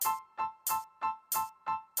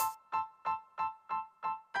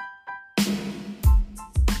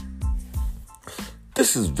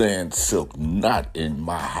This is Van Silk, Not in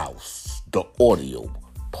My House, the audio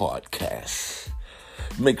podcast.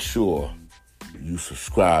 Make sure you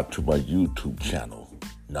subscribe to my YouTube channel,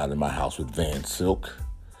 Not in My House with Van Silk.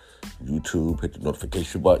 YouTube, hit the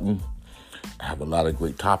notification button. I have a lot of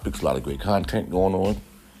great topics, a lot of great content going on.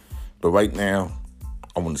 But right now,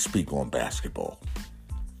 I want to speak on basketball.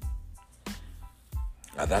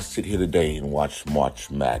 As I sit here today and watch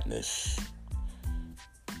March Madness,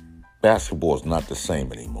 basketball is not the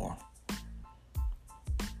same anymore.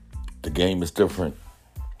 The game is different.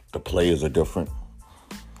 The players are different.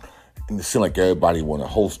 And it seems like everybody want to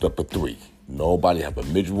host up a three. Nobody have a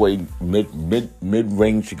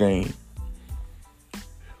mid-range game.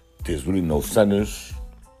 There's really no centers.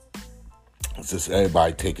 It's just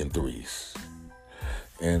everybody taking threes.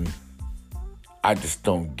 And I just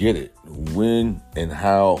don't get it. When and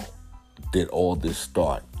how did all this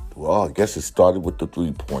start? Well, I guess it started with the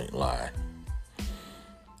three-point line.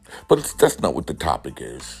 But that's not what the topic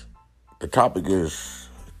is. The topic is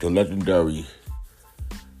the legendary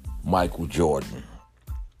Michael Jordan,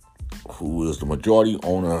 who is the majority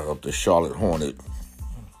owner of the Charlotte Hornets.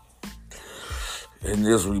 And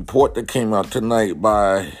there's a report that came out tonight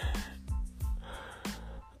by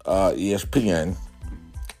ESPN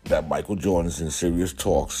that Michael Jordan's in serious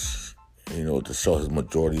talks, to sell his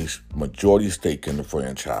majority stake in the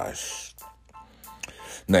franchise.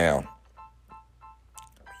 Now,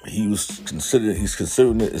 he's considering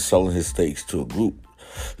it as selling his stakes to a group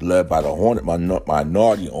led by the Hornet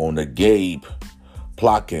minority owner Gabe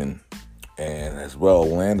Plotkin, and as well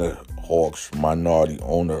Atlanta Hawks minority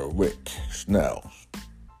owner Rick Snell.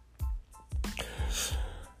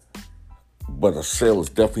 But a sale is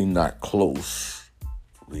definitely not close,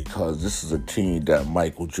 because this is a team that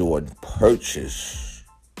Michael Jordan purchased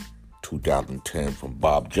 2010 from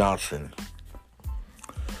Bob Johnson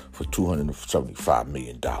for $275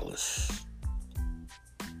 million.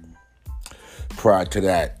 Prior to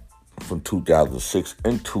that, from 2006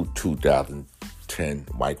 into 2010,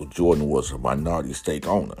 Michael Jordan was a minority stake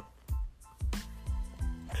owner.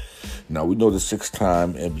 Now, we know the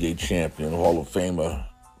six-time NBA champion, Hall of Famer,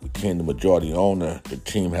 became the majority owner. The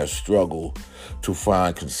team has struggled to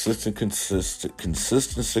find consistent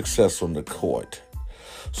success on the court.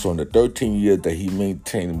 So in the 13 years that he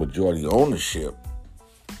maintained majority ownership,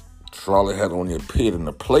 Charlotte had only appeared in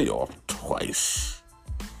the playoff twice.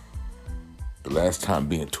 The last time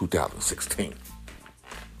being 2016.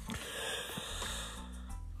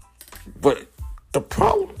 But the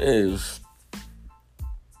problem is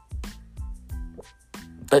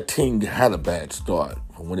that team had a bad start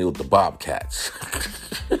when they were the Bobcats.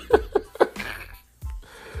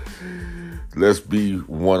 Let's be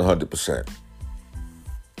 100%.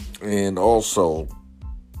 And also,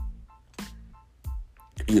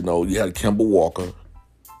 you had Kemba Walker,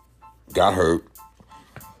 got hurt.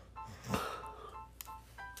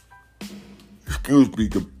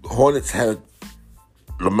 The Hornets had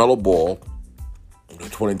LaMelo Ball, the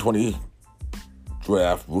 2020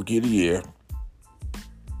 draft, Rookie of the Year.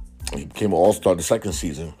 He became an all-star the second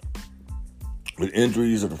season. With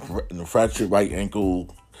injuries and a fractured right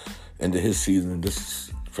ankle into his season this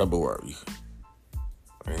February.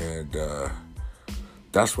 And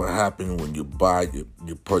that's what happened when you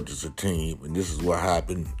purchase a team. And this is what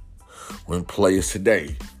happened when players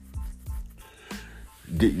today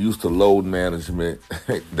get used to load management.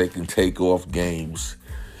 They can take off games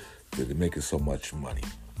because they're making so much money.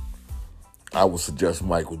 I would suggest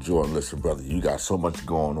Michael Jordan, listen, brother, you got so much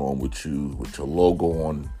going on with you, with your logo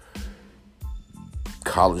on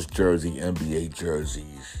college jersey, NBA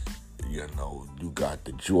jerseys. You got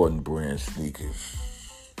the Jordan brand sneakers.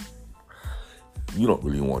 You don't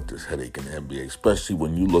really want this headache in the NBA, especially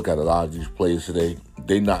when you look at a lot of these players today.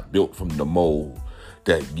 They're not built from the mold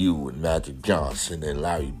that you and Magic Johnson and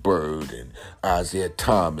Larry Bird and Isaiah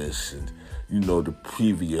Thomas and the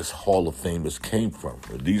previous Hall of Famers came from.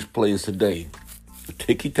 These players today, the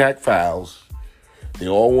ticky-tack fouls, they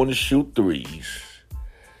all want to shoot threes,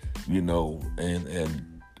 and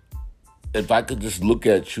if I could just look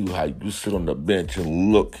at you, how you sit on the bench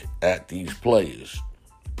and look at these players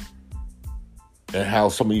and how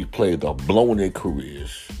some of these players are blowing their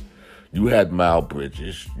careers. You had Miles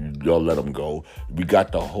Bridges, y'all let him go. We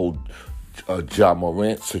got the whole Ja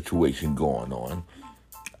Morant situation going on.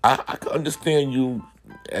 I can understand you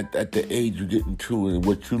at the age you're getting to and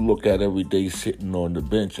what you look at every day sitting on the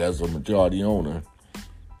bench as a majority owner.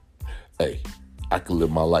 Hey, I can live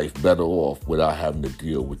my life better off without having to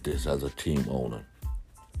deal with this as a team owner.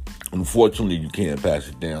 Unfortunately, you can't pass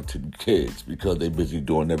it down to the kids because they're busy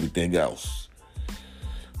doing everything else.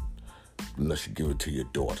 Unless you give it to your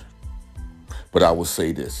daughter. But I will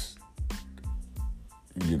say this,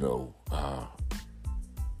 you know,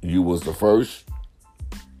 you was the first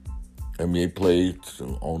NBA player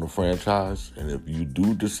to own a franchise, and if you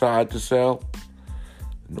do decide to sell,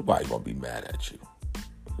 nobody gonna be mad at you.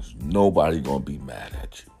 There's nobody gonna be mad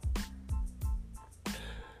at you.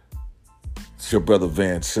 It's your brother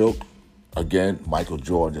Van Silk. Again, Michael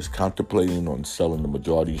Jordan is contemplating on selling the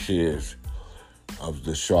majority shares of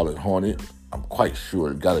the Charlotte Hornets. I'm quite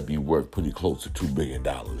sure it got to be worth pretty close to $2 billion.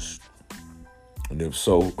 And if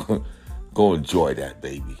so, go enjoy that,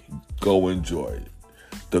 baby. Go enjoy it.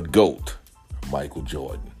 The GOAT, Michael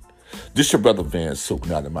Jordan. This your brother Van Silk,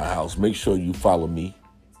 Not in My House. Make sure you follow me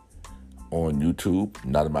on YouTube,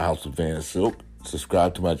 Not in My House with Van Silk.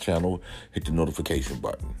 Subscribe to my channel. Hit the notification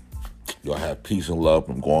button. Y'all have peace and love.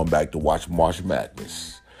 I'm going back to watch March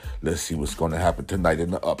Madness. Let's see what's going to happen tonight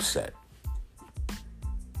in the upset.